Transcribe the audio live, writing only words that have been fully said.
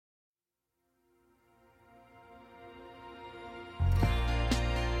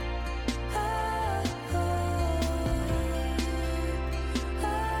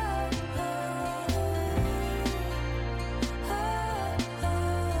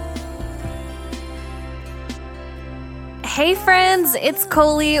Hey friends, it's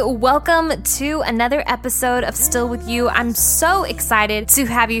Coley. Welcome to another episode of Still With You. I'm so excited to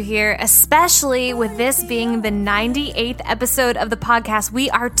have you here, especially with this being the 98th episode of the podcast. We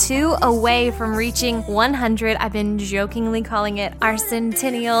are 2 away from reaching 100. I've been jokingly calling it our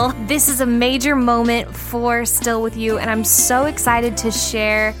centennial. This is a major moment for Still With You, and I'm so excited to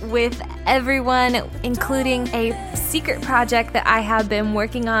share with everyone, including a secret project that I have been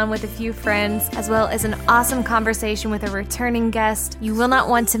working on with a few friends, as well as an awesome conversation with a returning guest. You will not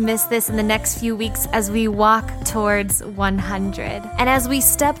want to miss this in the next few weeks as we walk towards 100. And as we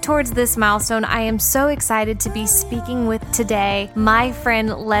step towards this milestone, I am so excited to be speaking with today my friend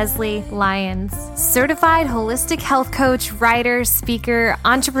Leslie Lyons, certified holistic health coach, writer, speaker,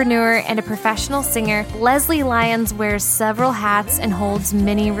 entrepreneur, and a professional singer. Leslie Lyons wears several hats and holds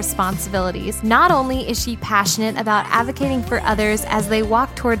many responsibilities. Not only is she passionate about advocating for others as they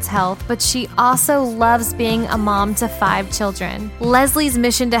walk towards health, but she also loves being a mom to 5 children. Leslie's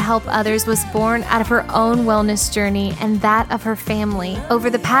mission to help others was born out of her own wellness journey and that of her family. Over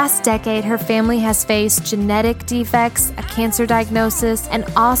the past decade, her family has faced genetic defects, a cancer diagnosis, and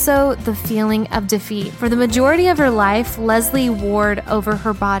also the feeling of defeat. For the majority of her life, Leslie warred over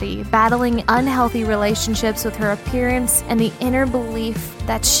her body, battling unhealthy relationships with her appearance and the inner belief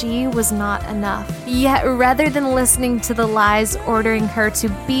that she was not enough. Yet, rather than listening to the lies ordering her to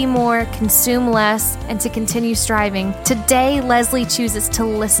be more, consume less, and to continue striving, today Leslie chooses to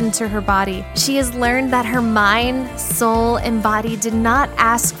listen to her body. She has learned that her mind, soul, and body did not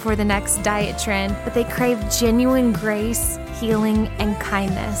ask for the next diet trend, but they crave genuine grace, healing, and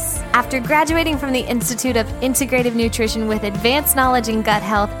kindness. After graduating from the Institute of Integrative Nutrition with advanced knowledge in gut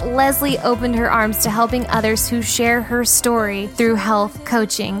health, Leslie opened her arms to helping others who share her story through health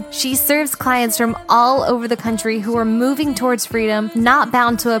coaching. She serves clients from all over the country who are moving towards freedom, not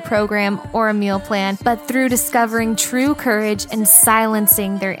bound to a program or a meal plan, but through discovering true courage and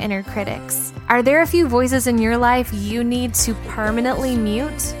silencing their inner critics. Are there a few voices in your life you need to permanently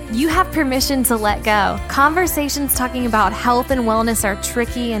mute? You have permission to let go. Conversations talking about health and wellness are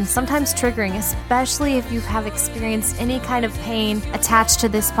tricky and sometimes triggering, especially if you have experienced any kind of pain attached to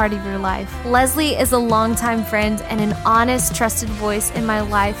this part of your life. Leslie is a longtime friend and an honest, trusted voice in my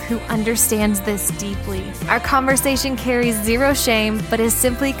life who understands this deeply. Our conversation carries zero shame, but is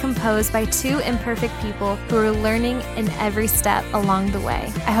simply composed by 2 imperfect people who are learning in every step along the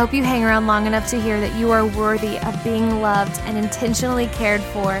way. I hope you hang around long enough to hear that you are worthy of being loved and intentionally cared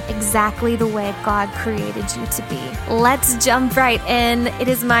for exactly the way God created you to be. Let's jump right in. It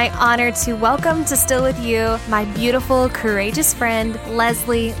is my honor to welcome to Still With You my beautiful, courageous friend,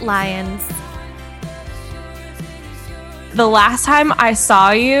 Leslie Lyons. The last time I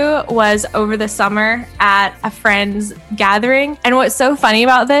saw you was over the summer at a friend's gathering. And what's so funny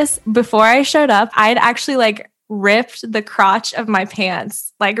about this, before I showed up, I'd actually ripped the crotch of my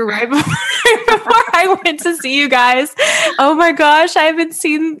pants right before I went to see you guys. Oh my gosh, I haven't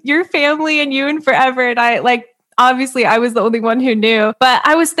seen your family and you in forever. And obviously I was the only one who knew, but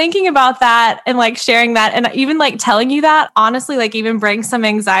I was thinking about that and sharing that and even telling you that honestly, even brings some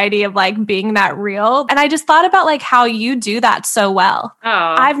anxiety of being that real. And I just thought about how you do that so well. Oh.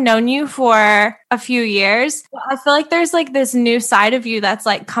 I've known you for a few years. I feel like there's this new side of you that's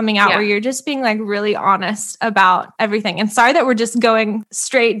coming out where you're just being really honest about everything. And sorry that we're just going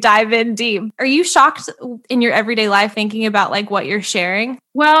straight dive in deep. Are you shocked in your everyday life thinking about what you're sharing?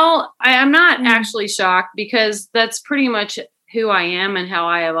 Well, I'm not actually shocked because that's pretty much who I am and how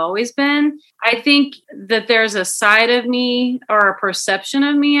I have always been. I think that there's a side of me or a perception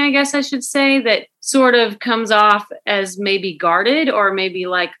of me, I guess I should say, that sort of comes off as maybe guarded or maybe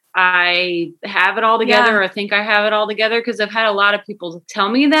I have it all together or think I have it all together, because I've had a lot of people tell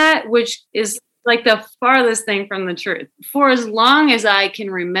me that, which is the farthest thing from the truth. For as long as I can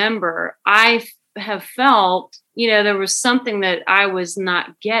remember, I have felt there was something that I was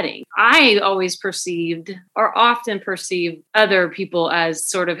not getting. I always perceived or often perceived other people as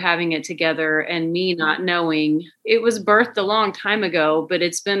sort of having it together and me not knowing. It was birthed a long time ago, but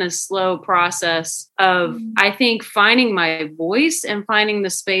it's been a slow process of, I think, finding my voice and finding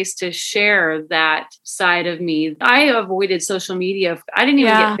the space to share that side of me. I avoided social media. I didn't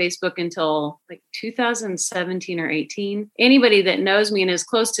even get Facebook until 2017 or 18. Anybody that knows me and is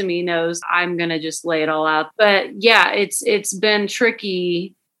close to me knows I'm going to just lay it all out. But it's been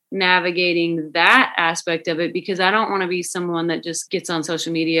tricky navigating that aspect of it because I don't want to be someone that just gets on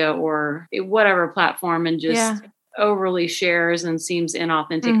social media or whatever platform and just overly shares and seems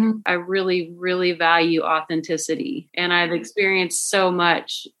inauthentic. Mm-hmm. I really, really value authenticity. And I've experienced so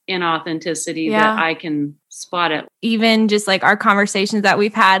much inauthenticity that I can spot it. Even just like our conversations that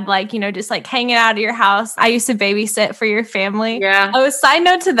we've had, like, just like hanging out at your house. I used to babysit for your family. Yeah. Oh, side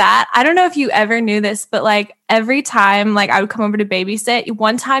note to that, I don't know if you ever knew this, but like every time like I would come over to babysit,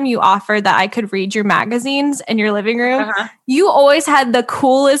 one time you offered that I could read your magazines in your living room. You always had the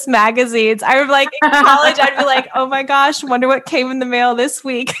coolest magazines. I was like in college, I'd be like, oh my gosh, wonder what came in the mail this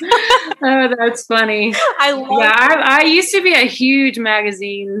week. Oh, that's funny. I used to be a huge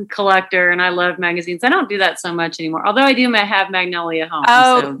magazine collector and I love magazines. I don't do that so much anymore. Although I do have Magnolia home.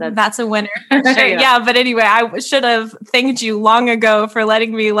 Oh, so that's a winner. For sure. Yeah. But anyway, I should have thanked you long ago for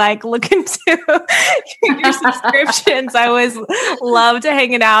letting me like look into your subscriptions. I always loved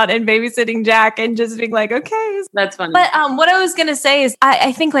hanging out and babysitting Jack and just being like, okay. That's funny. But what I was going to say is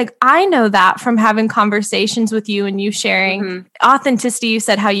I think like I know that from having conversations with you and you sharing authenticity. You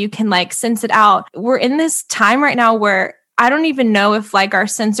said how you can like sense it out. We're in this time right now where I don't even know if like our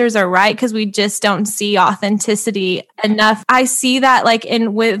sensors are right because we just don't see authenticity enough. I see that like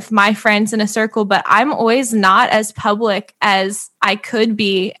with my friends in a circle, but I'm always not as public as I could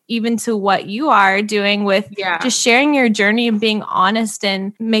be, even to what you are doing with just sharing your journey and being honest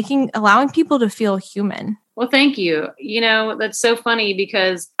and allowing people to feel human. Well, thank you. That's so funny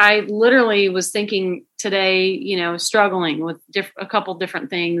because I literally was thinking today, struggling with a couple different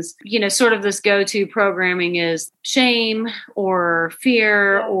things. Sort of this go-to programming is shame or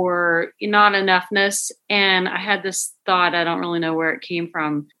fear or not enoughness. And I had this thought, I don't really know where it came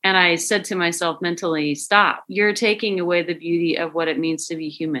from. And I said to myself mentally, stop. You're taking away the beauty of what it means to be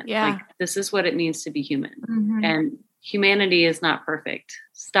human. Yeah. Like, this is what it means to be human. And humanity is not perfect.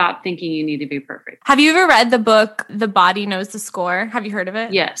 Stop thinking you need to be perfect. Have you ever read the book, The Body Knows the Score? Have you heard of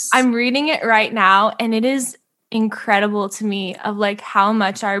it? Yes. I'm reading it right now, and it is incredible to me of like how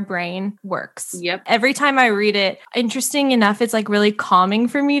much our brain works. Yep. Every time I read it, interesting enough, it's like really calming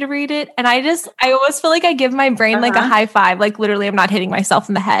for me to read it. And I always feel like I give my brain like a high five. Like literally I'm not hitting myself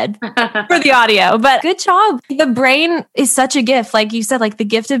in the head for the audio, but good job. The brain is such a gift. Like you said, like the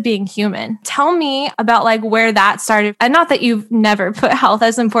gift of being human. Tell me about like where that started. And not that you've never put health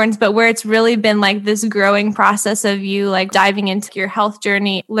as importance, but where it's really been like this growing process of you like diving into your health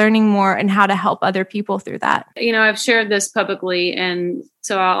journey, learning more and how to help other people through that. I've shared this publicly, and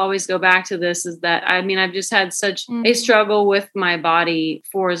so I'll always go back to this, is that, I've just had such a struggle with my body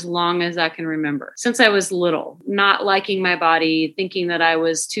for as long as I can remember. Since I was little, not liking my body, thinking that I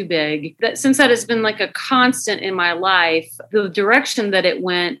was too big. Since that has been like a constant in my life, the direction that it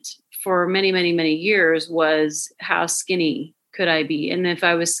went for many, many, many years was how skinny could I be? And if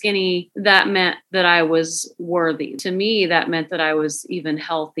I was skinny, that meant that I was worthy. To me, that meant that I was even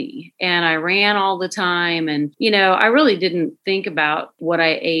healthy. And I ran all the time. And, I really didn't think about what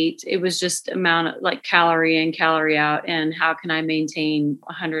I ate. It was just amount of like calorie in, calorie out, and how can I maintain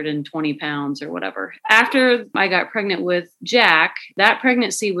 120 pounds or whatever. After I got pregnant with Jack, that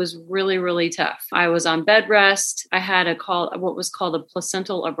pregnancy was really, really tough. I was on bed rest. I had what was called a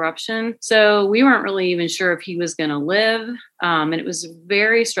placental abruption. So we weren't really even sure if he was going to live. And it was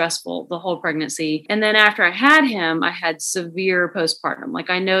very stressful, the whole pregnancy. And then after I had him, I had severe postpartum. Like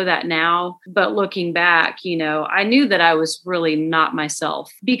I know that now, but looking back, I knew that I was really not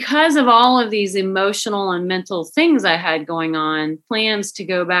myself because of all of these emotional and mental things I had going on, plans to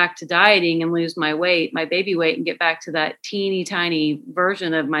go back to dieting and lose my weight, my baby weight, and get back to that teeny tiny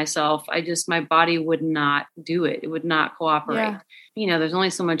version of myself. My body would not do it. It would not cooperate. Yeah. There's only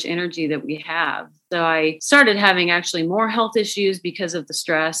so much energy that we have. So I started having actually more health issues because of the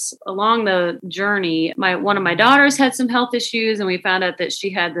stress. Along the journey, one of my daughters had some health issues, and we found out that she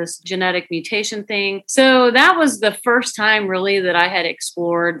had this genetic mutation thing. So that was the first time really that I had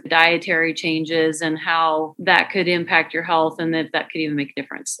explored dietary changes and how that could impact your health and if that could even make a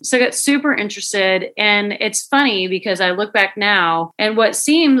difference. So I got super interested. And it's funny because I look back now and what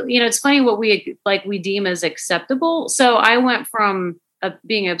seemed, it's funny what we deem as acceptable. So I went from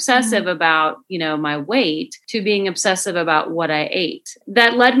being obsessive about, my weight to being obsessive about what I ate.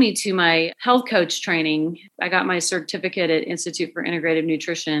 That led me to my health coach training. I got my certificate at Institute for Integrative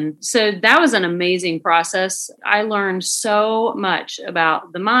Nutrition. So that was an amazing process. I learned so much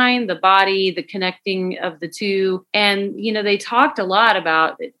about the mind, the body, the connecting of the two. And, they talked a lot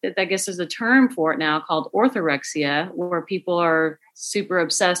about, I guess there's a term for it now called orthorexia, where people are super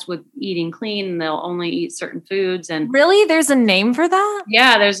obsessed with eating clean and they'll only eat certain foods. And really, there's a name for that?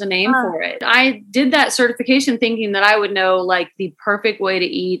 Yeah, there's a name for it. I did that certification thinking that I would know like the perfect way to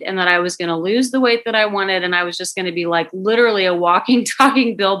eat and that I was going to lose the weight that I wanted. And I was just going to be like literally a walking,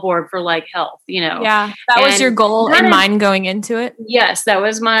 talking billboard for like health, Yeah. That was your goal in mind going into it? Yes, that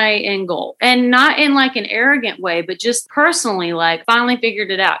was my end goal. And not in like an arrogant way, but just personally, like finally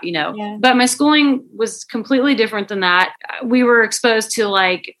figured it out, Yeah. But my schooling was completely different than that. We were exposed to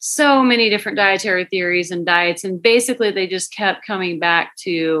like so many different dietary theories and diets. And basically they just kept coming back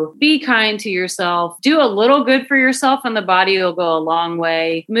to be kind to yourself, do a little good for yourself, and the body will go a long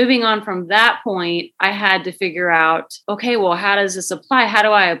way. Moving on from that point, I had to figure out, okay, well, how does this apply? How do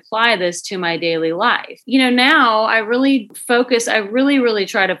I apply this to my daily life? Now I really really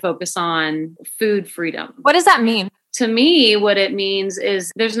try to focus on food freedom. What does that mean? To me, what it means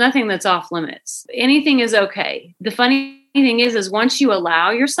is there's nothing that's off limits. Anything is okay. The funny thing is once you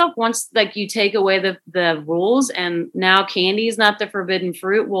allow yourself, once like you take away the rules and now candy is not the forbidden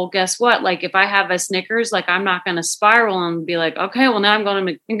fruit, well, guess what? Like if I have a Snickers, like I'm not going to spiral and be like, okay, well now I'm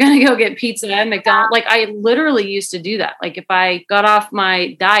going to go get pizza at McDonald's. Like I literally used to do that. Like if I got off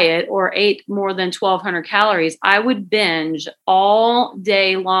my diet or ate more than 1,200 calories, I would binge all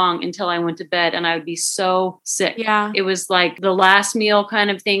day long until I went to bed and I would be so sick. Yeah. It was like the last meal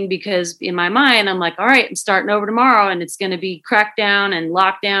kind of thing because in my mind, I'm like, all right, I'm starting over tomorrow and it's going to be cracked down and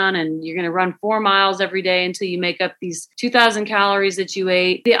locked down and you're going to run 4 miles every day until you make up these 2,000 calories that you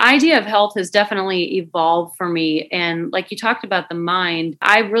ate. The idea of health has definitely evolved for me. And like you talked about the mind,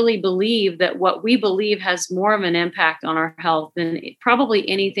 I really believe that what we believe has more of an impact on our health than probably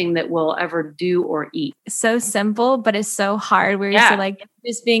anything that we'll ever do or eat. It's so simple, but it's so hard where you're like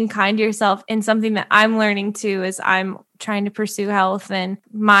just being kind to yourself. And something that I'm learning too is I'm trying to pursue health and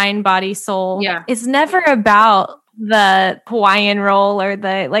mind, body, soul. Yeah. It's never about the Hawaiian roll or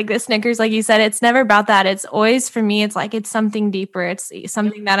the Snickers, like you said. It's never about that. It's always, for me, it's like it's something deeper. It's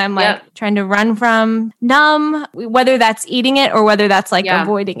something that I'm like trying to run from, numb, whether that's eating it or whether that's like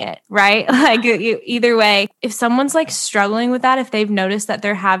avoiding it, right? Like either way, if someone's like struggling with that, if they've noticed that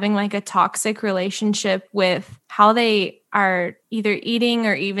they're having like a toxic relationship with how they are either eating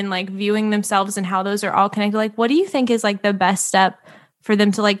or even like viewing themselves and how those are all connected, like what do you think is like the best step for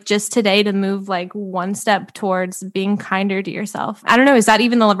them to like just today to move like one step towards being kinder to yourself? I don't know. Is that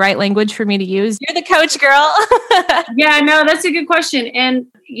even the right language for me to use? You're the coach, girl. Yeah, no, that's a good question. And,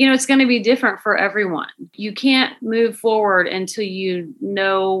 it's going to be different for everyone. You can't move forward until you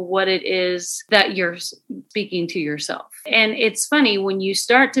know what it is that you're speaking to yourself. And it's funny when you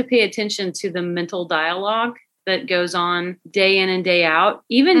start to pay attention to the mental dialogue that goes on day in and day out,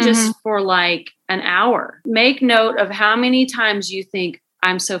 even just for like an hour. Make note of how many times you think,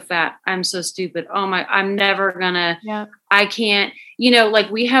 I'm so fat, I'm so stupid, oh my, I'm never gonna, I can't,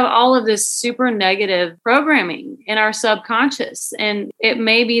 like we have all of this super negative programming in our subconscious, and it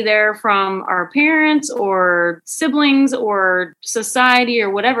may be there from our parents or siblings or society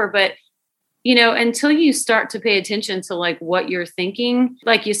or whatever, but until you start to pay attention to like what you're thinking,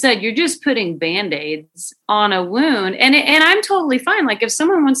 like you said, you're just putting Band-Aids on a wound. And I'm totally fine. Like if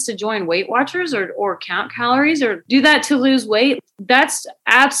someone wants to join Weight Watchers or count calories or do that to lose weight, that's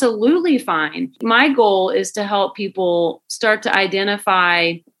absolutely fine. My goal is to help people start to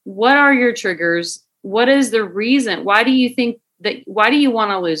identify what are your triggers? What is the reason? Why do you want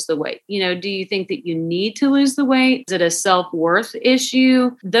to lose the weight? Do you think that you need to lose the weight? Is it a self-worth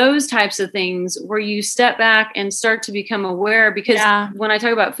issue? Those types of things where you step back and start to become aware, because when I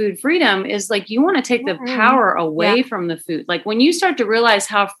talk about food freedom is like, you want to take the power away from the food. Like when you start to realize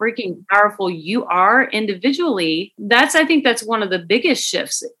how freaking powerful you are individually, I think that's one of the biggest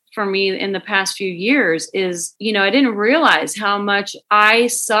shifts for me in the past few years is, I didn't realize how much I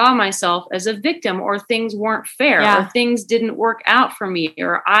saw myself as a victim, or things weren't fair, or things didn't work out for me,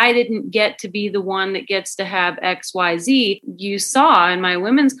 or I didn't get to be the one that gets to have X, Y, Z. You saw in my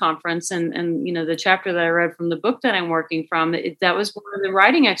women's conference and the chapter that I read from the book that I'm working from, that was one of the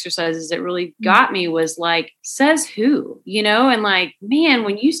writing exercises that really got me, was like, says who, and like, man,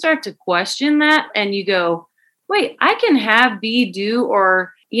 when you start to question that and you go, wait, I can have, be, do,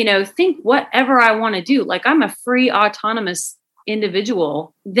 or think whatever I want to do. Like I'm a free, autonomous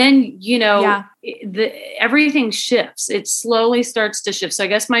individual. Then, everything shifts. It slowly starts to shift. So I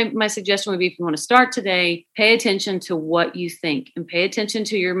guess my suggestion would be, if you want to start today, pay attention to what you think and pay attention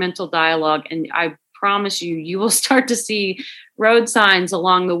to your mental dialogue. And I promise you will start to see road signs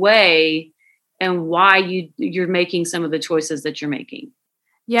along the way and why you're making some of the choices that you're making.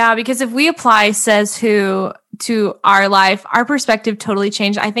 Yeah, because if we apply says who to our life, our perspective totally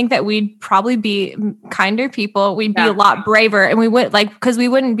changed. I think that we'd probably be kinder people. We'd be a lot braver, and we would because we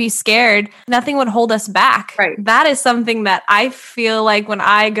wouldn't be scared. Nothing would hold us back. Right. That is something that I feel like when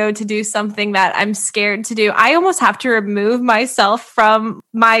I go to do something that I'm scared to do, I almost have to remove myself from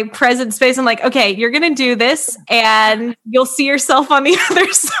my present space. I'm like, okay, you're going to do this and you'll see yourself on the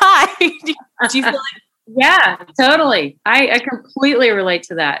other side. Do you feel like? Yeah, totally. I completely relate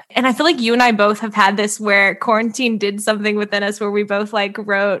to that. And I feel like you and I both have had this where quarantine did something within us where we both like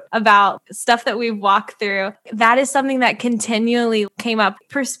wrote about stuff that we've walked through. That is something that continually came up.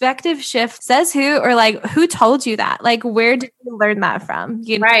 Perspective shift, says who, or like who told you that? Like, where did you learn that from?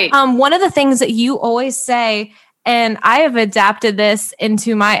 You know? Right. One of the things that you always say, and I have adapted this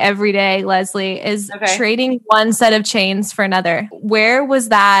into my everyday, Leslie, is trading one set of chains for another. Where was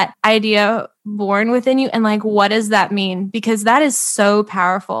that idea born within you? And like, what does that mean? Because that is so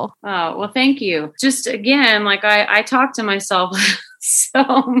powerful. Oh, well, thank you. Just again, like I talk to myself so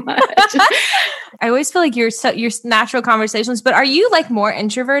much. I always feel like you're natural conversations, but are you like more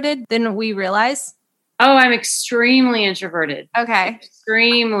introverted than we realize? Oh, I'm extremely introverted. Okay.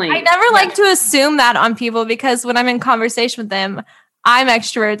 Extremely. I never like to assume that on people because when I'm in conversation with them, I'm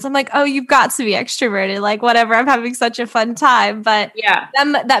extroverted. So I'm like, oh, you've got to be extroverted. Like, whatever. I'm having such a fun time. But yeah,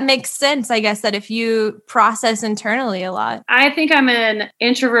 that makes sense, I guess, that if you process internally a lot. I think I'm an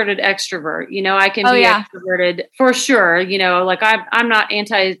introverted extrovert. You know, I can be extroverted for sure. You know, like I'm not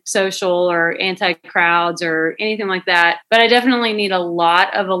antisocial or anti-crowds or anything like that. But I definitely need a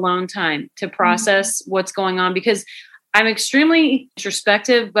lot of alone time to process what's going on because I'm extremely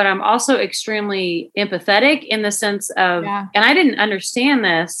introspective, but I'm also extremely empathetic in the sense of, and I didn't understand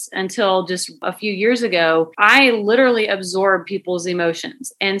this until just a few years ago, I literally absorb people's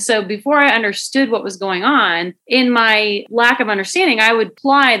emotions. And so before I understood what was going on, in my lack of understanding, I would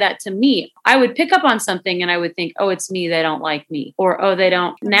apply that to me. I would pick up on something and I would think, oh, it's me. They don't like me. Or, oh, they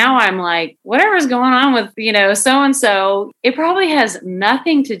don't. Now I'm like, whatever's going on with, so-and-so, it probably has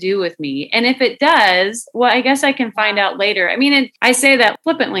nothing to do with me. And if it does, well, I guess I can find out later. I mean, I say that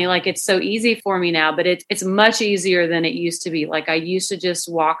flippantly, like it's so easy for me now, but it's much easier than it used to be. Like I used to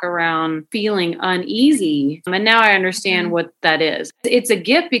just walk around feeling uneasy. And now I understand what that is. It's a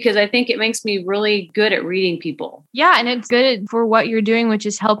gift because I think it makes me really good at reading people. Yeah. And it's good for what you're doing, which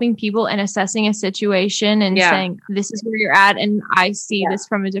is helping people and assessing a situation and saying, this is where you're at. And I see this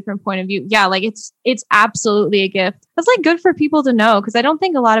from a different point of view. Yeah. Like it's absolutely a gift. That's like good for people to know. Cause I don't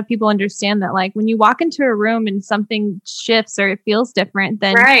think a lot of people understand that like when you walk into a room and something shifts or it feels different,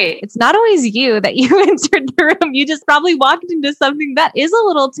 then it's not always you that you entered the room. You just probably walked into something that is a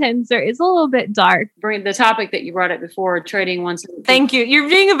little tense or is a little bit dark. Bring the topic that you brought up before, trading one. Thank you. You're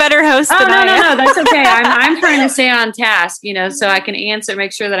being a better host than I am. No, that's okay. I'm trying to stay on task, so I can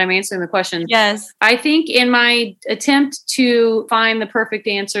make sure that I'm answering the question. Yes. I think in my attempt to find the perfect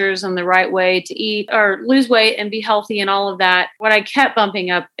answers and the right way to eat or lose weight and be healthy and all of that, what I kept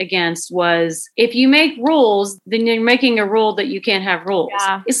bumping up against was if you make rules, then you're making a rule that you can't have rules.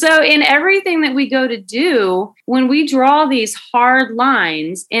 Yeah. So in everything that we go to do, when we draw these hard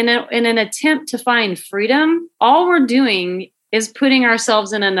lines in an attempt to find freedom, all we're doing is putting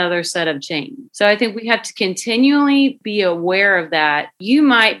ourselves in another set of chains. So I think we have to continually be aware of that. You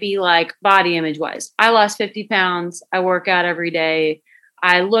might be like body image wise. I lost 50 pounds. I work out every day.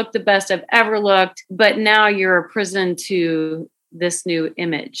 I look the best I've ever looked, but now you're a prison to this new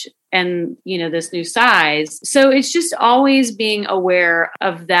image and, this new size. So it's just always being aware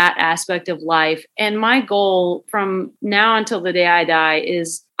of that aspect of life. And my goal from now until the day I die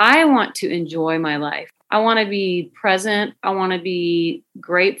is I want to enjoy my life. I want to be present. I want to be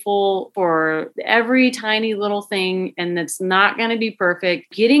grateful for every tiny little thing. And it's not going to be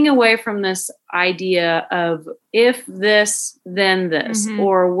perfect. Getting away from this idea of if this, then this,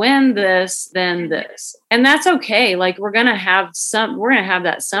 or when this, then this. And that's okay. Like we're going to have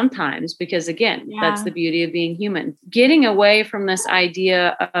that sometimes because again, that's the beauty of being human. Getting away from this idea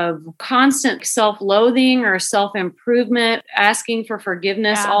of constant self-loathing or self-improvement, asking for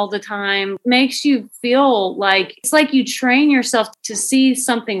forgiveness all the time makes you feel like it's like you train yourself to see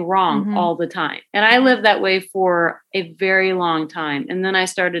something wrong all the time. And I lived that way for a very long time. And then I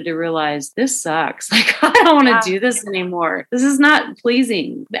started to realize this sucks. Like, I don't want to do this anymore. This is not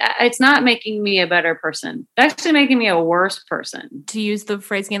pleasing. It's not making me a better person. It's actually making me a worse person. To use the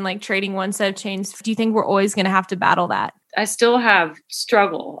phrase again, like trading one set of chains, do you think we're always going to have to battle that? still have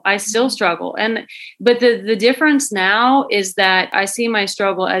struggle. I still struggle. But the difference now is that I see my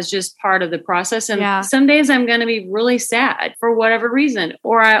struggle as just part of the process. And some days I'm going to be really sad for whatever reason,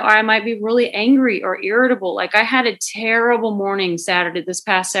 or I might be really angry or irritable. Like I had a terrible morning this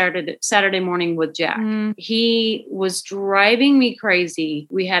past Saturday morning with Jack. He was driving me crazy.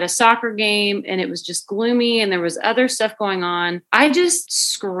 We had a soccer game and it was just gloomy and there was other stuff going on. I just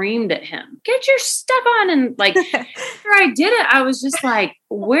screamed at him, "Get your stuff on." And like, after I did it, I was just like,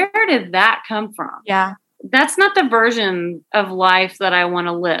 where did that come from? Yeah. That's not the version of life that I want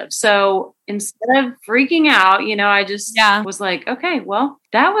to live. So instead of freaking out, I just was like, okay, well,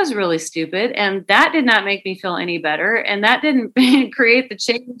 that was really stupid. And that did not make me feel any better. And that didn't create the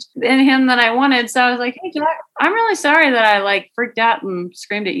change in him that I wanted. So I was like, "Hey, Jack, I'm really sorry that I like freaked out and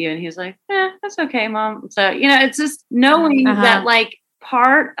screamed at you." And he was like, "That's okay, Mom." So, it's just knowing that like,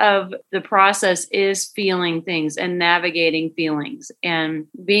 part of the process is feeling things and navigating feelings and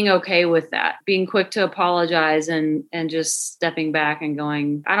being okay with that, being quick to apologize and just stepping back and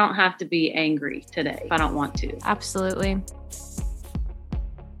going, I don't have to be angry today if I don't want to. Absolutely.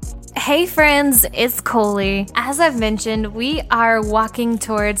 Hey friends, it's Coley. As I've mentioned, we are walking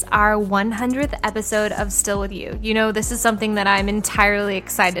towards our 100th episode of Still With You. This is something that I'm entirely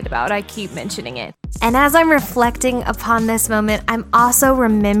excited about. I keep mentioning it. And as I'm reflecting upon this moment, I'm also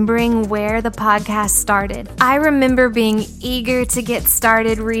remembering where the podcast started. I remember being eager to get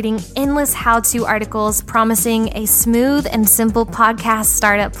started reading endless how-to articles promising a smooth and simple podcast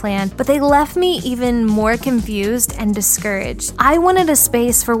startup plan, but they left me even more confused and discouraged. I wanted a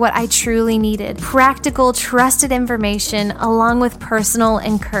space for what I truly needed: practical, trusted information along with personal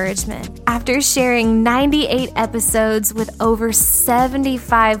encouragement. After sharing 98 episodes with over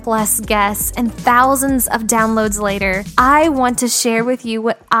 75 plus guests and thousands of downloads later, I want to share with you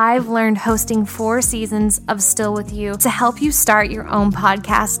what I've learned hosting 4 seasons of Still With You to help you start your own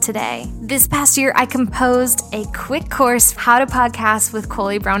podcast today. This past year, I composed a quick course, How to Podcast with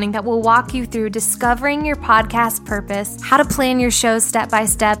Coley Browning, that will walk you through discovering your podcast purpose, how to plan your shows step by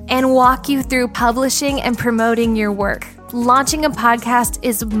step, and walk you through publishing and promoting your work. Launching a podcast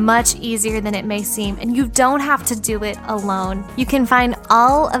is much easier than it may seem, and you don't have to do it alone. You can find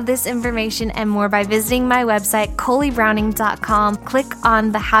all of this information and more by visiting my website, ColeyBrowning.com. Click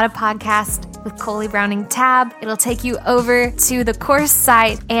on the How to Podcast with Coley Browning tab. It'll take you over to the course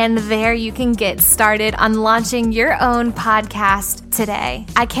site, and there you can get started on launching your own podcast today.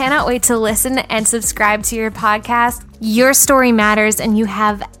 I cannot wait to listen and subscribe to your podcast. Your story matters, and you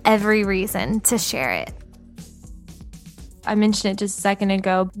have every reason to share it. I mentioned it just a second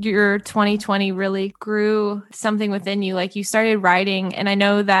ago. Your 2020 really grew something within you. Like you started writing, and I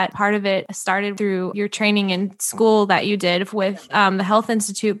know that part of it started through your training in school that you did with the Health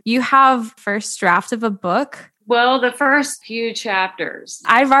Institute. You have first draft of a book. Well, the first few chapters.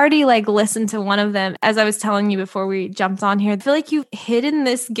 I've already listened to one of them. As I was telling you before we jumped on here, I feel like you've hidden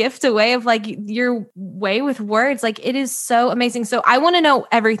this gift away of your way with words. It is so amazing. So I want to know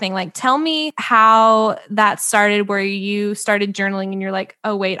everything. Tell me how that started, where you started journaling and you're like,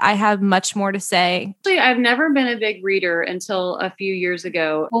 oh wait, I have much more to say. Actually, I've never been a big reader until a few years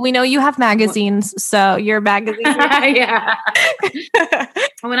ago. Well, we know you have magazines, so you're a magazine. Yeah.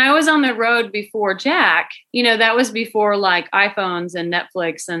 When I was on the road before Jack, that was before iPhones and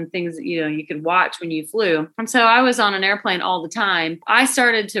Netflix and things that, you could watch when you flew. And so I was on an airplane all the time. I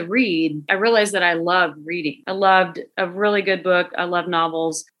started to read. I realized that I loved reading. I loved a really good book. I love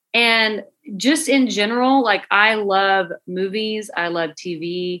novels. And just in general, I love movies. I love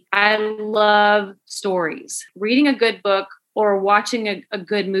TV. I love stories. Reading a good book or watching a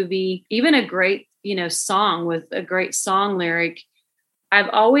good movie, even a great, song with a great song lyric. I've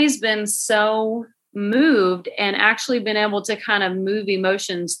always been so moved and actually been able to kind of move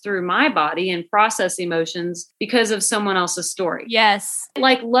emotions through my body and process emotions because of someone else's story. Yes.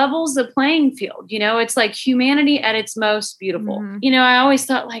 Levels the playing field, it's humanity at its most beautiful. Mm-hmm. I always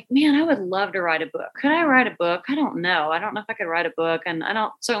thought man, I would love to write a book. Could I write a book? I don't know. I don't know if I could write a book, and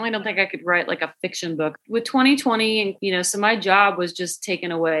certainly don't think I could write a fiction book. With 2020, and so my job was just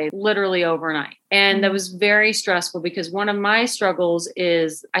taken away literally overnight. And that was very stressful because one of my struggles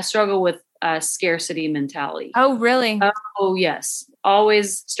is I struggle with scarcity mentality. Oh, really? Oh, yes.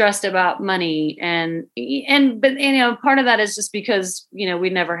 Always stressed about money. But part of that is just because, we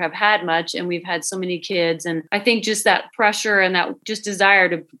never have had much and we've had so many kids. And I think just that pressure and that just desire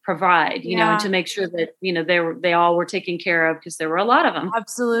to provide, and to make sure that, they all were taken care of because there were a lot of them.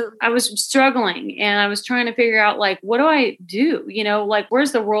 Absolutely. I was struggling and I was trying to figure out what do I do?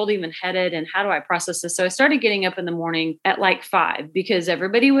 Where's the world even headed and how do I process this? So I started getting up in the morning at 5 because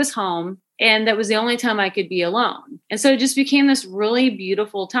everybody was home. And that was the only time I could be alone. And so it just became this really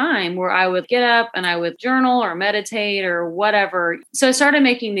beautiful time where I would get up and I would journal or meditate or whatever. So I started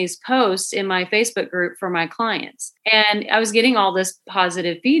making these posts in my Facebook group for my clients. And I was getting all this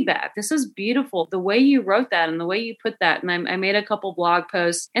positive feedback. This is beautiful. The way you wrote that and the way you put that. And I made a couple blog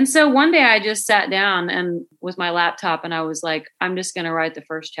posts. And so one day I just sat down and with my laptop and I was like, I'm just going to write the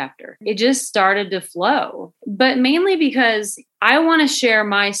first chapter. It just started to flow, but mainly because I want to share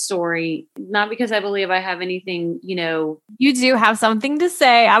my story, not because I believe I have anything, You do have something to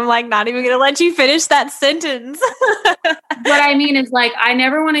say. I'm like, not even going to let you finish that sentence. What I mean is like, I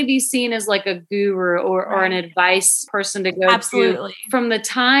never want to be seen as like a guru or an advice person to go Absolutely. to. From the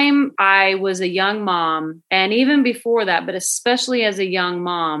time I was a young mom, and even before that, but especially as a young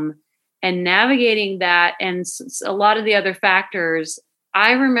mom, and navigating that and a lot of the other factors,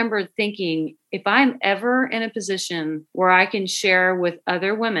 I remember thinking, if I'm ever in a position where I can share with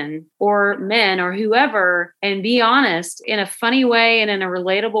other women or men or whoever and be honest in a funny way and in a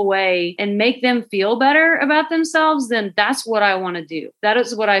relatable way and make them feel better about themselves, then that's what I want to do. That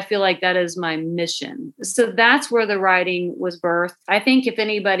is what I feel like that is my mission. So that's where the writing was birthed. I think if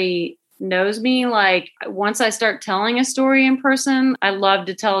anybody knows me, like once I start telling a story in person, I love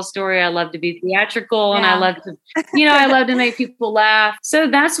to tell a story. I love to be theatrical and I love to, I love to make people laugh. So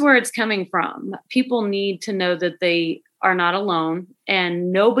that's where it's coming from. People need to know that they are not alone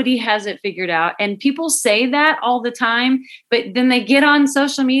and nobody has it figured out. And people say that all the time, but then they get on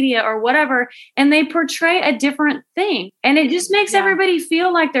social media or whatever, and they portray a different thing. And it just makes everybody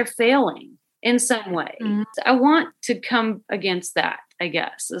feel like they're failing in some way. Mm-hmm. I want to come against that, I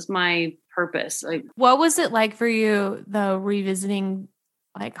guess, is my purpose. Like, what was it like for you, though, revisiting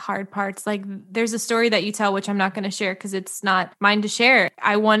like hard parts? Like there's a story that you tell, which I'm not going to share because it's not mine to share.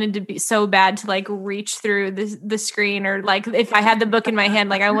 I wanted to be so bad to like reach through the screen, or like if I had the book in my hand,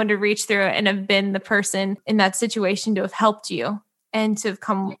 like I wanted to reach through it and have been the person in that situation to have helped you and to have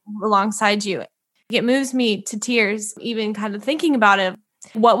come alongside you. It moves me to tears, even kind of thinking about it.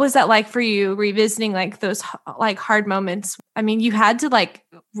 What was that like for you, revisiting like those like hard moments? I mean, you had to like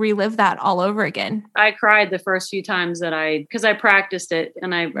relive that all over again. I cried the first few times because I practiced it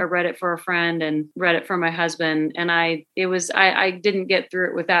and I read it for a friend and read it for my husband. And I didn't get through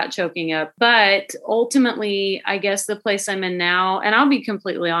it without choking up. But ultimately, I guess the place I'm in now, and I'll be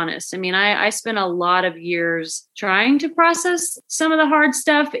completely honest. I mean, I spent a lot of years trying to process some of the hard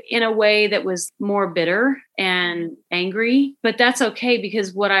stuff in a way that was more bitter and angry, but that's okay,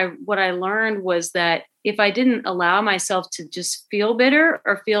 because what I learned was that if I didn't allow myself to just feel bitter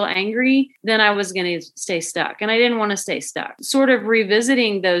or feel angry, then I was going to stay stuck. And I didn't want to stay stuck. Sort of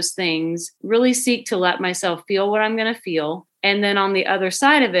revisiting those things, really seek to let myself feel what I'm going to feel. And then on the other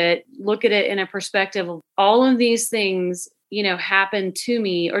side of it, look at it in a perspective of all of these things, happened to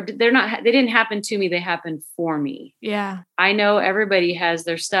me, or they didn't happen to me. They happened for me. Yeah. I know everybody has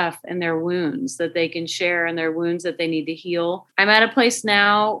their stuff and their wounds that they can share and their wounds that they need to heal. I'm at a place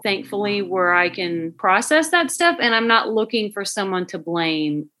now, thankfully, where I can process that stuff and I'm not looking for someone to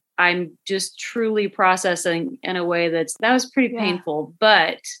blame. I'm just truly processing in a way that was pretty painful,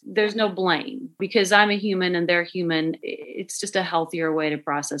 but there's no blame because I'm a human and they're human. It's just a healthier way to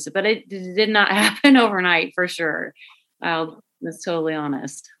process it, but it did not happen overnight for sure. That's totally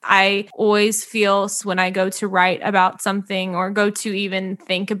honest. I always feel when I go to write about something or go to even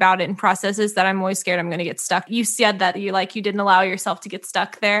think about it in processes that I'm always scared I'm going to get stuck. You said that you didn't allow yourself to get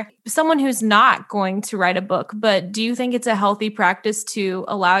stuck there. Someone who's not going to write a book, but do you think it's a healthy practice to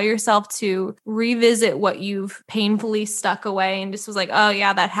allow yourself to revisit what you've painfully stuck away and just was like, oh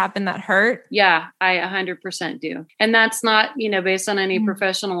yeah, that happened, that hurt? Yeah, I 100% do. And that's not, based on any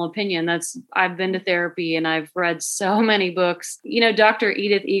professional opinion. I've been to therapy and I've read so many books. Dr.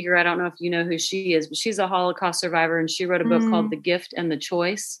 Edith Eger, I don't know if you know who she is, but she's a Holocaust survivor and she wrote a book called The Gift and the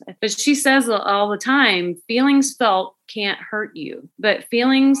Choice. But she says all the time, feelings felt can't hurt you, but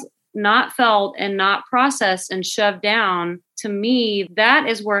feelings not felt and not processed and shoved down, to me, that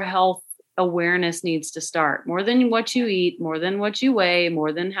is where health awareness needs to start. More than what you eat, more than what you weigh,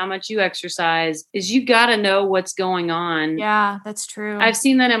 more than how much you exercise, is you got to know what's going on. Yeah, that's true. I've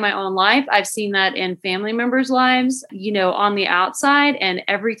seen that in my own life. I've seen that in family members' lives, on the outside, and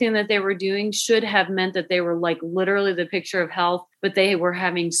everything that they were doing should have meant that they were like literally the picture of health, but they were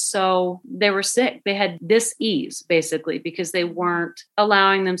sick. They had dis-ease basically because they weren't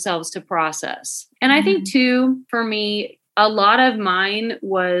allowing themselves to process. And I think too, for me, a lot of mine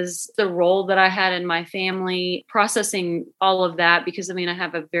was the role that I had in my family, processing all of that because, I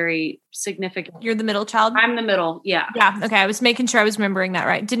have a very significant... You're the middle child? I'm the middle, yeah. Yeah, okay. I was making sure I was remembering that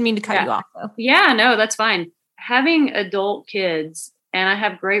right. Didn't mean to cut you off, though. Yeah, no, that's fine. Having adult kids and I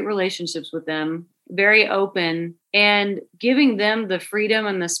have great relationships with them, very open, and giving them the freedom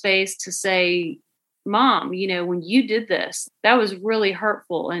and the space to say, Mom, when you did this, that was really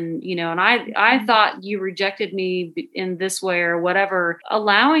hurtful. And, and I thought you rejected me in this way or whatever.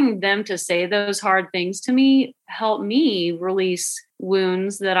 Allowing them to say those hard things to me helped me release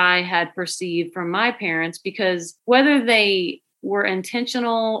wounds that I had perceived from my parents, because whether they were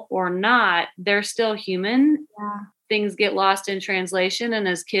intentional or not, they're still human. Yeah. Things get lost in translation. And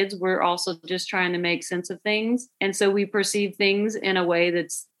as kids, we're also just trying to make sense of things. And so we perceive things in a way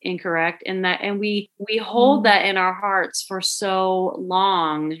that's incorrect, and we hold that in our hearts for so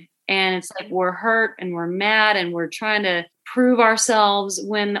long. And it's like we're hurt and we're mad and we're trying to prove ourselves,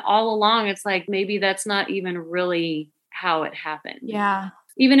 when all along it's like maybe that's not even really how it happened. Yeah.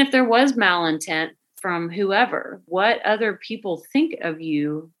 Even if there was malintent from whoever, what other people think of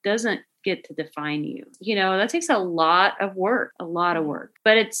you doesn't get to define you. That takes a lot of work,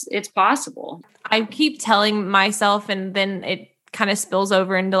 but it's possible. I keep telling myself, and then it kind of spills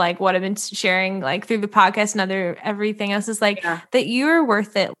over into like what I've been sharing like through the podcast and everything else, is like that you're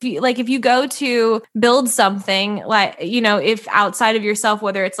worth it. If you go to build something, like, if outside of yourself,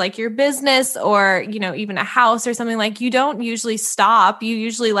 whether it's like your business or, even a house or something, like you don't usually stop. You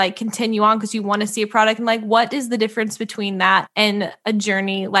usually like continue on because you want to see a product. And like, what is the difference between that and a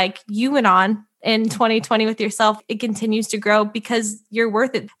journey like you went on in 2020 with yourself? It continues to grow because you're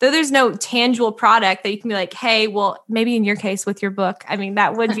worth it. Though there's no tangible product that you can be like, hey, well, maybe in your case with your book, I mean,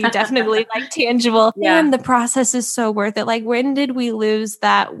 that would be definitely like tangible. Yeah. And the process is so worth it. Like, when did we lose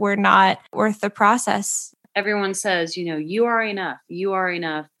that we're not worth the process? Everyone says, you are enough. You are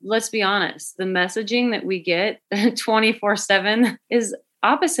enough. Let's be honest. The messaging that we get 24/7 is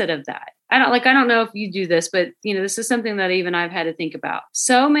opposite of that. I don't know if you do this, but this is something that even I've had to think about.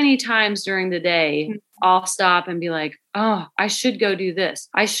 So many times during the day, I'll stop and be like, oh, I should go do this.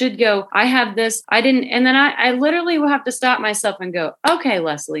 I should go. I have this. I didn't. And then I literally will have to stop myself and go, okay,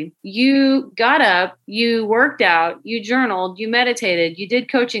 Leslie, you got up, you worked out, you journaled, you meditated, you did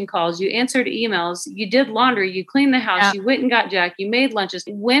coaching calls, you answered emails, you did laundry, you cleaned the house, you went and got Jack, you made lunches.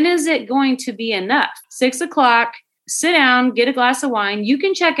 When is it going to be enough? 6 o'clock. Sit down, get a glass of wine. You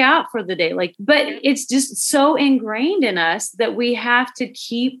can check out for the day. But it's just so ingrained in us that we have to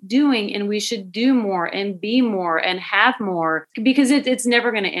keep doing, and we should do more and be more and have more, because it's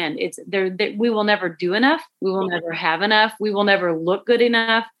never going to end. It's there. We will never do enough. We will never have enough. We will never look good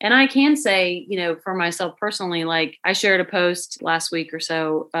enough. And I can say, for myself personally, like I shared a post last week or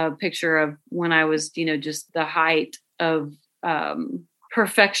so, a picture of when I was, just the height of,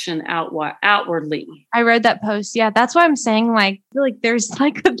 perfection outwardly. I read that post. Yeah. That's why I'm saying, like, I feel like there's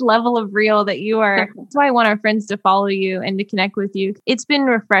like a level of real that you are. That's why I want our friends to follow you and to connect with you. It's been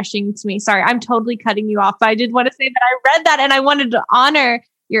refreshing to me. Sorry, I'm totally cutting you off. But I did want to say that I read that and I wanted to honor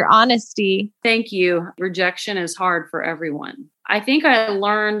your honesty. Thank you. Rejection is hard for everyone. I think I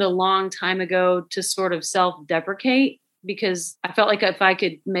learned a long time ago to sort of self-deprecate, because I felt like if I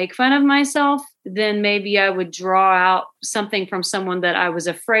could make fun of myself, then maybe I would draw out something from someone that I was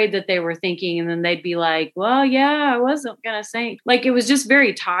afraid that they were thinking. And then they'd be like, well, yeah, I wasn't going to say. Like, it was just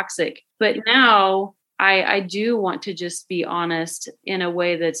very toxic. But now I do want to just be honest in a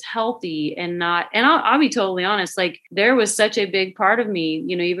way that's healthy and not, and I'll be totally honest. Like, there was such a big part of me,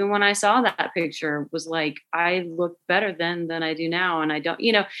 even when I saw that picture, was like, I look better then than I do now. And I don't,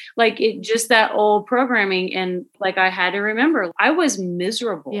 like it just that old programming. And like, I had to remember I was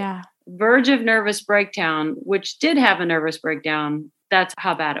miserable. Yeah. Verge of nervous breakdown, which did have a nervous breakdown. That's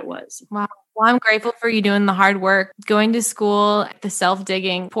how bad it was. Wow. Well, I'm grateful for you doing the hard work, going to school, the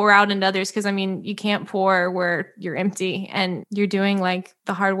self-digging, pour out into others. Because you can't pour where you're empty, and you're doing like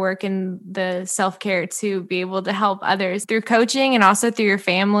the hard work and the self-care to be able to help others through coaching and also through your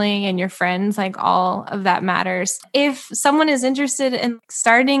family and your friends. Like, all of that matters. If someone is interested in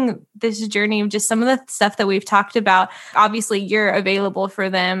starting this journey of just some of the stuff that we've talked about, obviously you're available for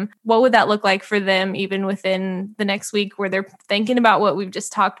them. What would that look like for them, even within the next week, where they're thinking about what we've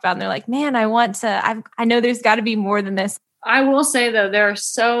just talked about and they're like, man, I know there's got to be more than this. I will say, though, there are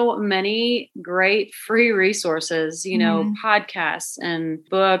so many great free resources, podcasts and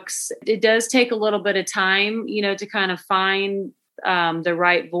books. It does take a little bit of time, to kind of find the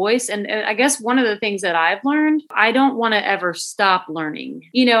right voice. And I guess one of the things that I've learned, I don't want to ever stop learning.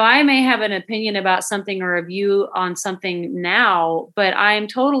 I may have an opinion about something or a view on something now, but I am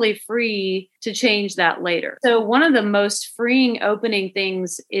totally free to change that later. So one of the most freeing opening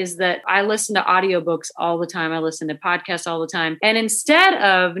things is that I listen to audiobooks all the time. I listen to podcasts all the time. And instead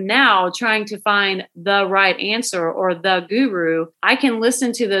of now trying to find the right answer or the guru, I can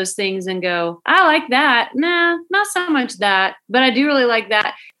listen to those things and go, I like that. Nah, not so much that, but I do really like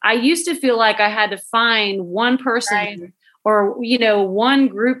that. I used to feel like I had to find one person or, one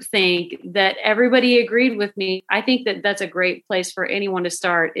group think that everybody agreed with me. I think that that's a great place for anyone to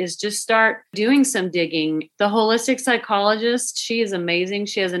start, is just start doing some digging. The holistic psychologist, she is amazing.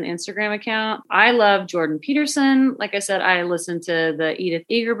 She has an Instagram account. I love Jordan Peterson. Like I said, I listened to the Edith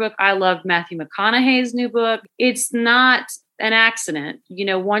Eger book. I love Matthew McConaughey's new book. It's not an accident.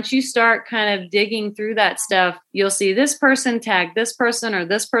 Once you start kind of digging through that stuff, you'll see this person tag this person, or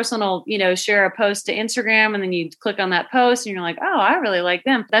this person will, share a post to Instagram, and then you click on that post and you're like, oh, I really like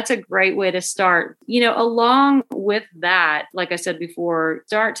them. That's a great way to start. Along with that, like I said before,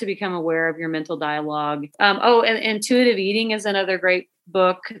 start to become aware of your mental dialogue. And Intuitive Eating is another great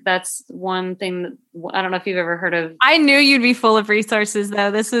book. That's one thing that I don't know if you've ever heard of. I knew you'd be full of resources though.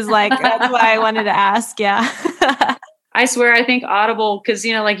 This is that's why I wanted to ask. Yeah. I swear, I think Audible, because,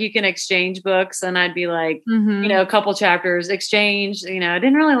 you can exchange books, and I'd be like, a couple chapters exchange, I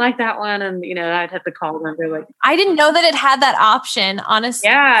didn't really like that one. And, I'd have to call them. They're like, I didn't know that it had that option, honestly.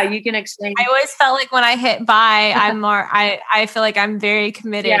 Yeah, you can exchange. I always felt like when I hit buy, I feel like I'm very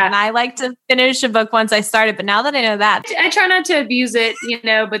committed, and I like to finish a book once I start it. But now that I know that, I try not to abuse it,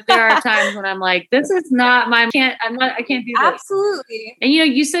 but there are times when I'm like, this is not I can't do this. Absolutely. And,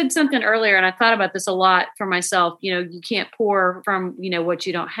 you said something earlier, and I thought about this a lot for myself. You can't pour from, what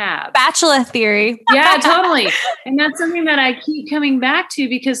you don't have. Bachelor theory. Yeah, totally. And that's something that I keep coming back to,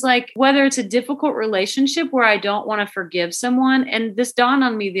 because whether it's a difficult relationship where I don't want to forgive someone, and this dawned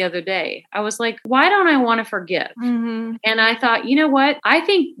on me the other day, I was like, why don't I want to forgive? Mm-hmm. And I thought, you know what? I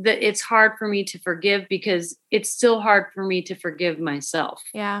think that it's hard for me to forgive because it's still hard for me to forgive myself.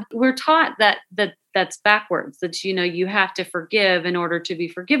 Yeah. We're taught that's backwards, that, you have to forgive in order to be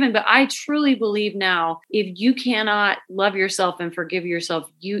forgiven. But I truly believe now, if you cannot love yourself and forgive yourself,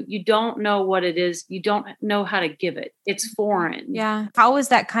 you don't know what it is. You don't know how to give it. It's foreign. Yeah. How was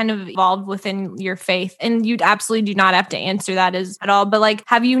that kind of evolved within your faith? And you absolutely do not have to answer that at all. But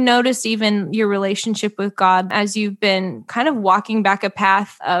have you noticed even your relationship with God as you've been kind of walking back a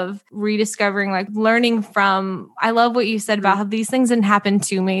path of rediscovering, learning from, I love what you said about how these things didn't happen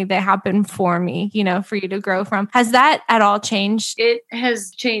to me. They happened for me, for you to grow from. Has that at all changed? It has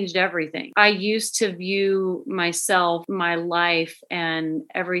changed everything. I used to view myself, my life, and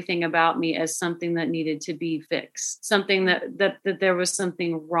everything about me as something that needed to be fixed, something that there was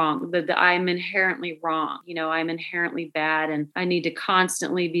something wrong, that I'm inherently wrong. I'm inherently bad, and I need to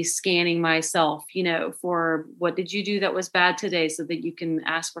constantly be scanning myself, for what did you do that was bad today, so that you can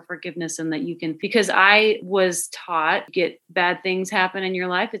ask for forgiveness, and that you can, because I was taught, get bad things happen in your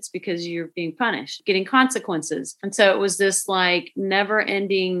life, it's because you're being punished, getting consequences. And so it was this never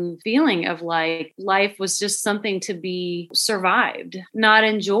ending feeling of life was just something to be survived, not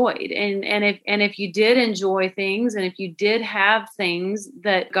enjoyed. And if you did enjoy things, and if you did have things,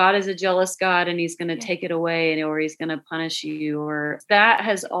 that God is a jealous God and he's going to take it away, or he's going to punish you, or that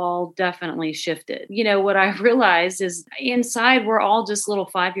has all definitely shifted. What I realized is inside we're all just little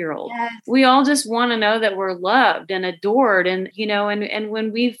 5-year-olds. Yes. We all just want to know that we're loved and adored. And, and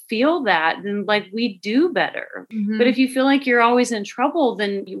when we feel that, then we do better. Mm-hmm. But if you feel like you're always in trouble,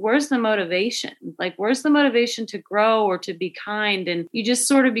 then where's the motivation? Where's the motivation to grow or to be kind? And you just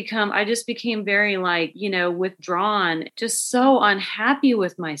sort of I just became very withdrawn, just so unhappy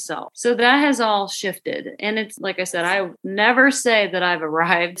with myself. So that has all shifted. And it's like I said, I never say that I've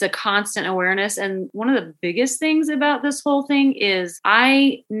arrived. It's a constant awareness. And one of the biggest things about this whole thing is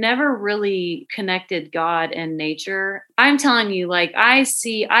I never really connected God and nature. I'm telling you,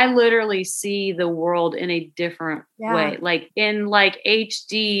 I literally see the world in a different way, in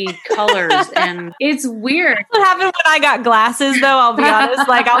HD colors. And it's weird. What happened when I got glasses though? I'll be honest.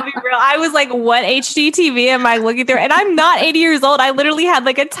 I'll be real. I was like, what HD TV am I looking through? And I'm not 80 years old. I literally had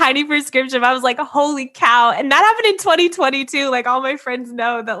a tiny prescription. I was like, holy cow. And that happened in 2022. All my friends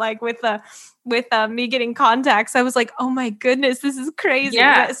know that with me getting contacts, I was like, oh my goodness, this is crazy.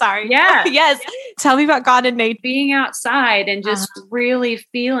 Yeah. Sorry. Yeah. Yes. Tell me about God and nature. Being outside and just really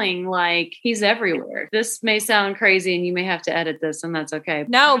feeling like he's everywhere. This may sound crazy and you may have to edit this, and that's okay.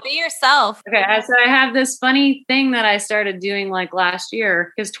 No, be yourself. Okay. So I have this funny thing that I started doing last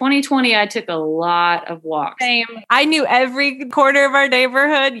year, because 2020, I took a lot of walks. Same. I knew every corner of our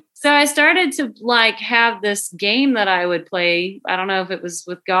neighborhood. So I started to like have this game that I would play. I don't know if it was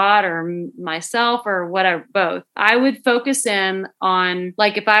with God or myself or whatever, both. I would focus in on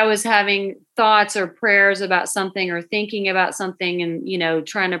like if I was having thoughts or prayers about something or thinking about something and, you know,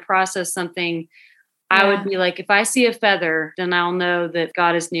 trying to process something. I would be like, if I see a feather, then I'll know that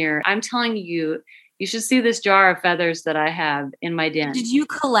God is near. I'm telling you, you should see this jar of feathers that I have in my den. Did you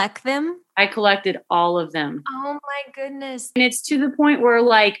collect them? I collected all of them. Oh my goodness. And it's to the point where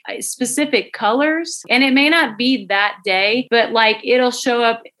like specific colors, and it may not be that day, but like it'll show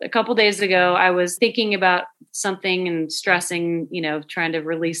up. A couple days ago, I was thinking about something and stressing, you know, trying to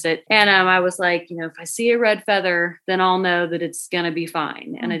release it. And I was like, you know, if I see a red feather, then I'll know that it's going to be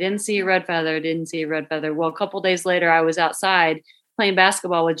fine. And I didn't see a red feather, Well, a couple days later, I was outside playing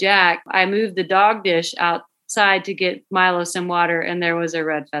basketball with Jack. I moved the dog dish outside to get Milo some water, and there was a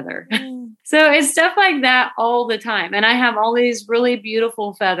red feather. So it's stuff like that all the time. And I have all these really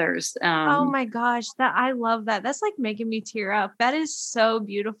beautiful feathers. Oh my gosh. I love that. That's like making me tear up. That is so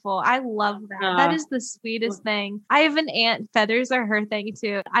beautiful. I love that. That is the sweetest thing. I have an aunt. Feathers are her thing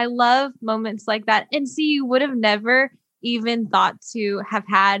too. I love moments like that. And see, you would have never even thought to have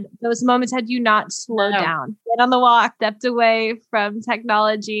had those moments had you not slowed down, get on the walk, stepped away from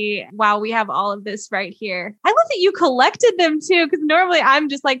technology. Wow, we have all of this right here. I love that you collected them too, because normally I'm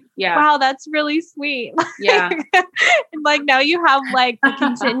just like, wow, that's really sweet. Yeah. And like now you have like the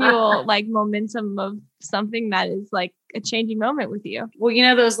continual like momentum of something that is like a changing moment with you. Well, you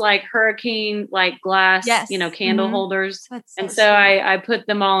know, those like hurricane, like glass, you know, candle holders. And so I put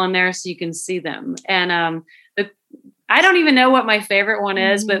them all in there so you can see them. And, I don't even know what my favorite one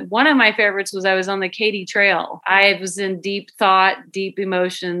is, but one of my favorites was I was on the Katy Trail. I was in deep thought, deep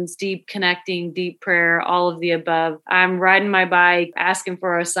emotions, deep connecting, deep prayer, all of the above. I'm riding my bike, asking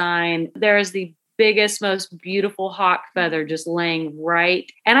for a sign. There's the biggest, most beautiful hawk feather just laying right.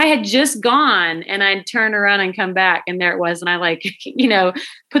 And I had just gone and I'd turn around and come back. And there it was. And I like, you know,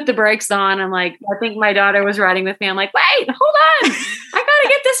 put the brakes on. I'm like, I think my daughter was riding with me. I'm like, wait, hold on. I got to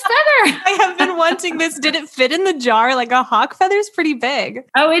get this feather. I have been wanting this. Did it fit in the jar? Like a hawk feather is pretty big.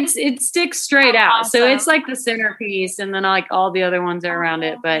 Oh, it sticks straight out. So it's like the centerpiece. And then like all the other ones are around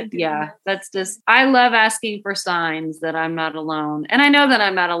it. But yeah, that's just, I love asking for signs that I'm not alone. And I know that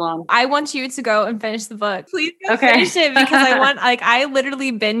I'm not alone. I want you to go and finish the book. Please finish it because I want, like, I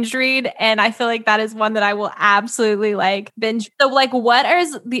literally binge read and I feel like that is one that I will absolutely like binge. So like, what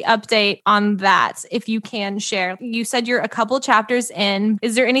is the update on that? If you can share, you said you're a couple chapters in.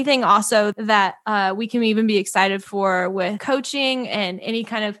 Is there anything also that we can even be excited for with coaching and any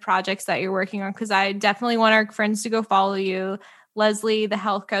kind of projects that you're working on? Because I definitely want our friends to go follow you. Leslie, the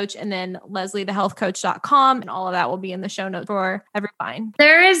health coach, and then lesliethehealthcoach.com. And all of that will be in the show notes for everyone.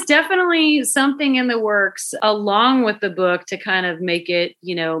 There is definitely something in the works along with the book to kind of make it,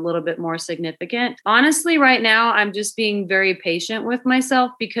 you know, a little bit more significant. Honestly, right now, I'm just being very patient with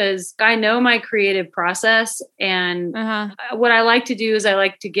myself because I know my creative process. And what I like to do is I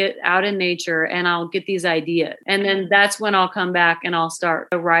like to get out in nature and I'll get these ideas. And then that's when I'll come back and I'll start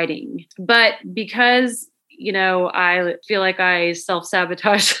writing. But because you know, I feel like I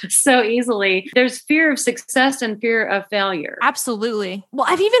self-sabotage so easily. There's fear of success and fear of failure. Absolutely. Well,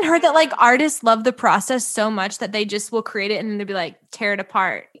 I've even heard that like artists love the process so much that they just will create it and then they'll be like, tear it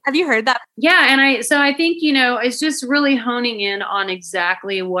apart. Have you heard that? Yeah. And I think, you know, it's just really honing in on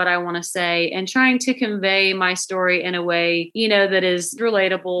exactly what I want to say and trying to convey my story in a way, you know, that is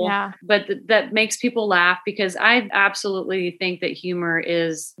relatable, but that makes people laugh because I absolutely think that humor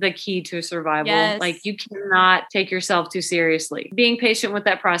is the key to survival. Yes. Like you cannot take yourself too seriously. Being patient with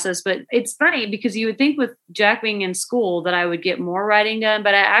that process. But it's funny because you would think with Jack being in school that I would get more writing done,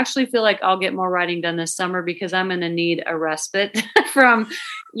 but I actually feel like I'll get more writing done this summer because I'm going to need a respite from,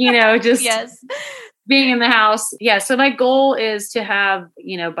 you know, just being in the house. Yeah. So my goal is to have,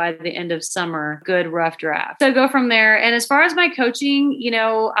 you know, by the end of summer, good rough draft. So go from there. And as far as my coaching, you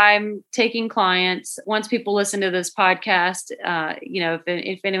know, I'm taking clients. Once people listen to this podcast, you know,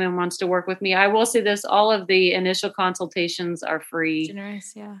 if anyone wants to work with me, I will say this, all of the initial consultations are free.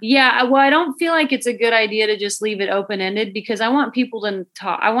 Generous, yeah. Yeah. Well, I don't feel like it's a good idea to just leave it open-ended because I want people to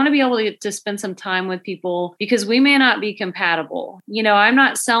talk. I want to be able to spend some time with people because we may not be compatible. You know, I'm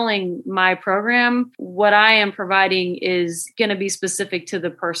not selling my program what I am providing is going to be specific to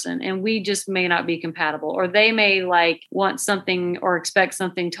the person, and we just may not be compatible, or they may like want something or expect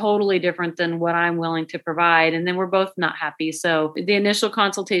something totally different than what I'm willing to provide. And then we're both not happy. So the initial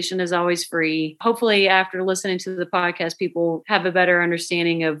consultation is always free. Hopefully after listening to the podcast, people have a better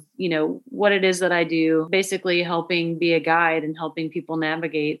understanding of, what it is that I do, basically helping be a guide and helping people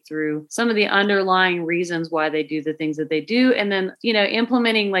navigate through some of the underlying reasons why they do the things that they do. And then,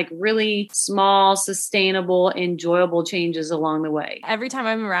 implementing like really small, sustainable, enjoyable changes along the way. Every time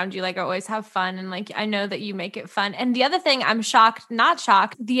I'm around you, like I always have fun. And like, I know that you make it fun. And the other thing I'm not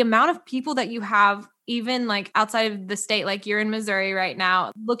shocked, the amount of people that you have even like outside of the state, like you're in Missouri right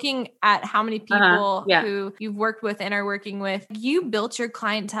now, looking at how many people who you've worked with and are working with, you built your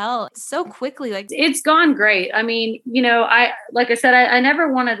clientele so quickly. Like it's gone great. I mean, like I said, I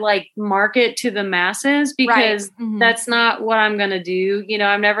never wanted like market to the masses because that's not what I'm going to do.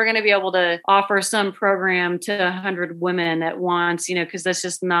 I'm never going to be able to offer some program to 100 women at once, because that's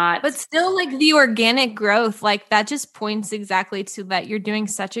just not. But still like the organic growth, like that just points exactly to that. You're doing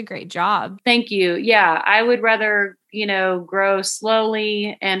such a great job. Thank you. Yeah. I would rather, grow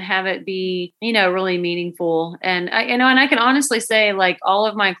slowly and have it be, really meaningful. And I can honestly say like all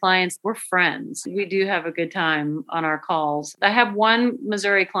of my clients, we're friends. We do have a good time on our calls. I have one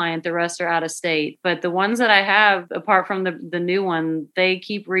Missouri client, the rest are out of state, but the ones that I have, apart from the new one, they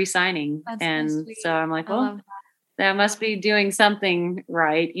keep re-signing. And so I'm like, well, that must be doing something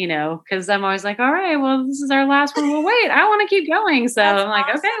right, because I'm always like, all right, well, this is our last one. Well, wait, I want to keep going. So I'm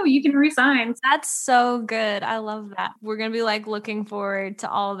like, okay, well, you can resign. That's so good. I love that. We're going to be like looking forward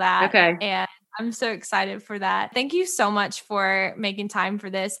to all that. Okay. And I'm so excited for that. Thank you so much for making time for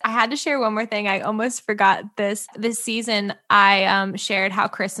this. I had to share one more thing. I almost forgot this. This season, I shared how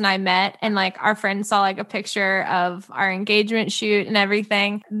Chris and I met, and like our friends saw like a picture of our engagement shoot and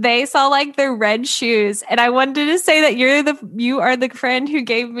everything. They saw like the red shoes, and I wanted to say that you are the friend who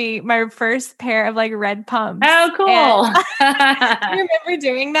gave me my first pair of like red pumps. Oh, cool! You remember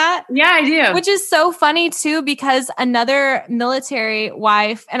doing that? Yeah, I do. Which is so funny too, because another military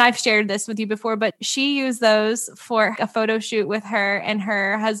wife, and I've shared this with you before, but she used those for a photo shoot with her and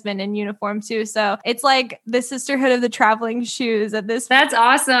her husband in uniform too. So it's like the sisterhood of the traveling shoes at this. That's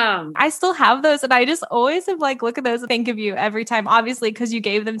awesome. I still have those, and I just always have like, look at those and think of you every time, obviously, because you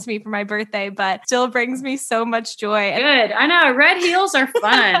gave them to me for my birthday, but still brings me so much joy. Good. I know. Red heels are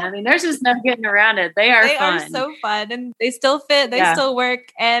fun. I mean, there's just no getting around it. They are fun. They are so fun, and they still fit. They still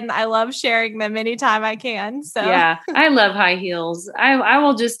work. And I love sharing them anytime I can. So yeah, I love high heels. I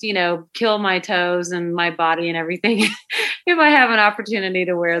will just, kill my toes and my body and everything if I have an opportunity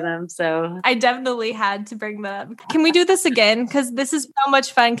to wear them. So I definitely had to bring that up. Can we do this again? Because this is so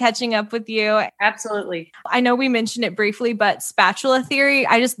much fun catching up with you. Absolutely. I know we mentioned it briefly, but spatula theory,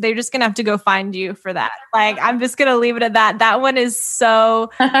 they're just gonna have to go find you for that. Like, I'm just gonna leave it at that. That one is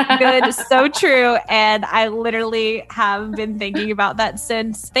so good, so true. And I literally have been thinking about that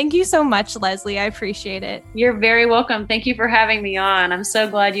since. Thank you so much, Leslie. I appreciate it. You're very welcome. Thank you for having me on. I'm so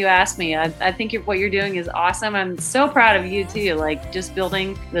glad you asked me. I think what you're doing is awesome. I'm so proud of you too, like just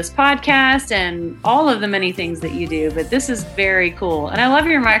building this podcast and all of the many things that you do. But this is very cool. And I love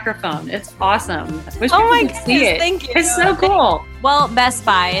your microphone. It's awesome. Wish oh my goodness, see it. Thank you. It's so cool. Well, Best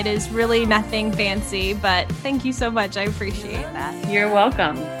Buy. It is really nothing fancy, but thank you so much. I appreciate that. You're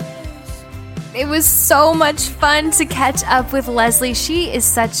welcome. It was so much fun to catch up with Leslie. She is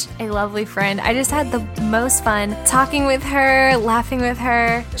such a lovely friend. I just had the most fun talking with her, laughing with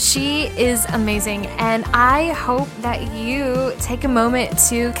her. She is amazing. And I hope that you take a moment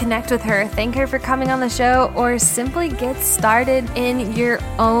to connect with her, thank her for coming on the show, or simply get started in your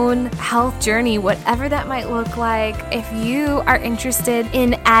own health journey, whatever that might look like. If you are interested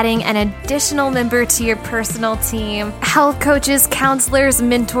in adding an additional member to your personal team, health coaches, counselors,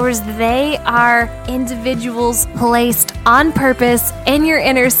 mentors, they are individuals placed on purpose in your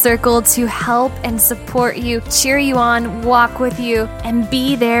inner circle to help and support you, cheer you on, walk with you, and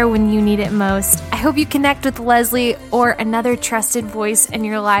be there when you need it most. I hope you connect with Leslie or another trusted voice in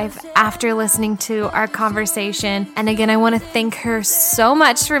your life after listening to our conversation. And again, I want to thank her so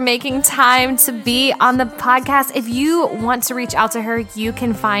much for making time to be on the podcast. If you want to reach out to her, you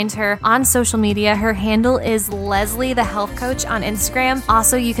can find her on social media. Her handle is Leslie the Health Coach on Instagram.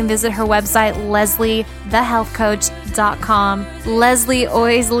 Also, you can visit her website, lesliethehealthcoach.com. Leslie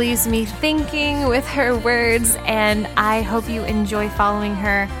always leaves me thinking with her words, and I hope you enjoy following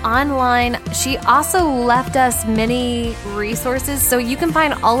her online. She also left us many resources, so you can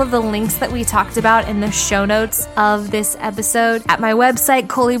find all of the links that we talked about in the show notes of this episode at my website,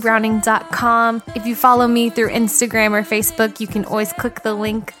 ColeyBrowning.com. If you follow me through Instagram or Facebook, you can always click the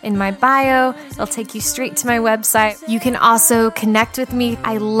link in my bio. It'll take you straight to my website. You can also connect with me.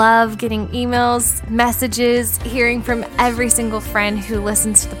 I love getting emails, messages, hearing from every single friend who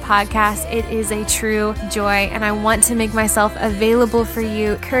listens to the podcast. It is a true joy, and I want to make myself available for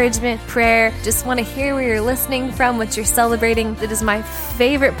you. Encouragement, prayer, just want to hear where you're listening from, what you're celebrating. It is my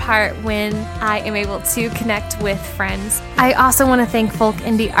favorite part when I am able to connect with friends. I also want to thank folk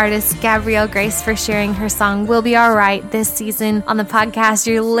indie artist Gabrielle Grace for sharing her song We'll Be Alright this season on the podcast.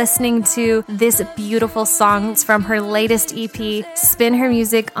 You're listening to this beautiful song. It's from her latest EP. Spin her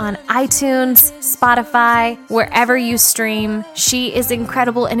music on iTunes, Spotify, wherever you stream. She is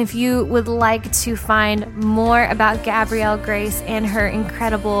incredible, and if you would like to find more about Gabrielle Grace and her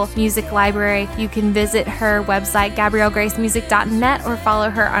incredible music library, you can visit her website, GabrielleGraceMusic.net, or follow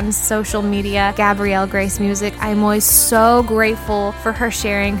her on social media, Gabrielle Grace Music. I'm always so grateful for her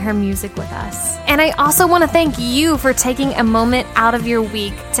sharing her music with us. And I also want to thank you for taking a moment out of your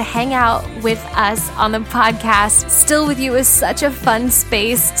week to hang out with us on the podcast. Still With You is such a fun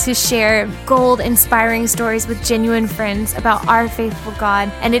space to share gold-inspiring stories with genuine friends about our faithful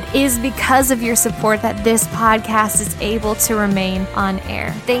God, and it is because of your support that this podcast is able to remain on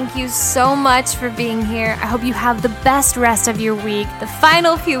air. Thank you so much for being here. I hope you have the best rest of your week, the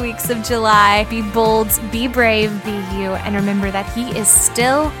final few weeks of July. Be bold, be brave, be you, and remember that He is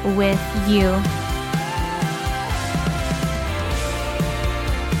still with you.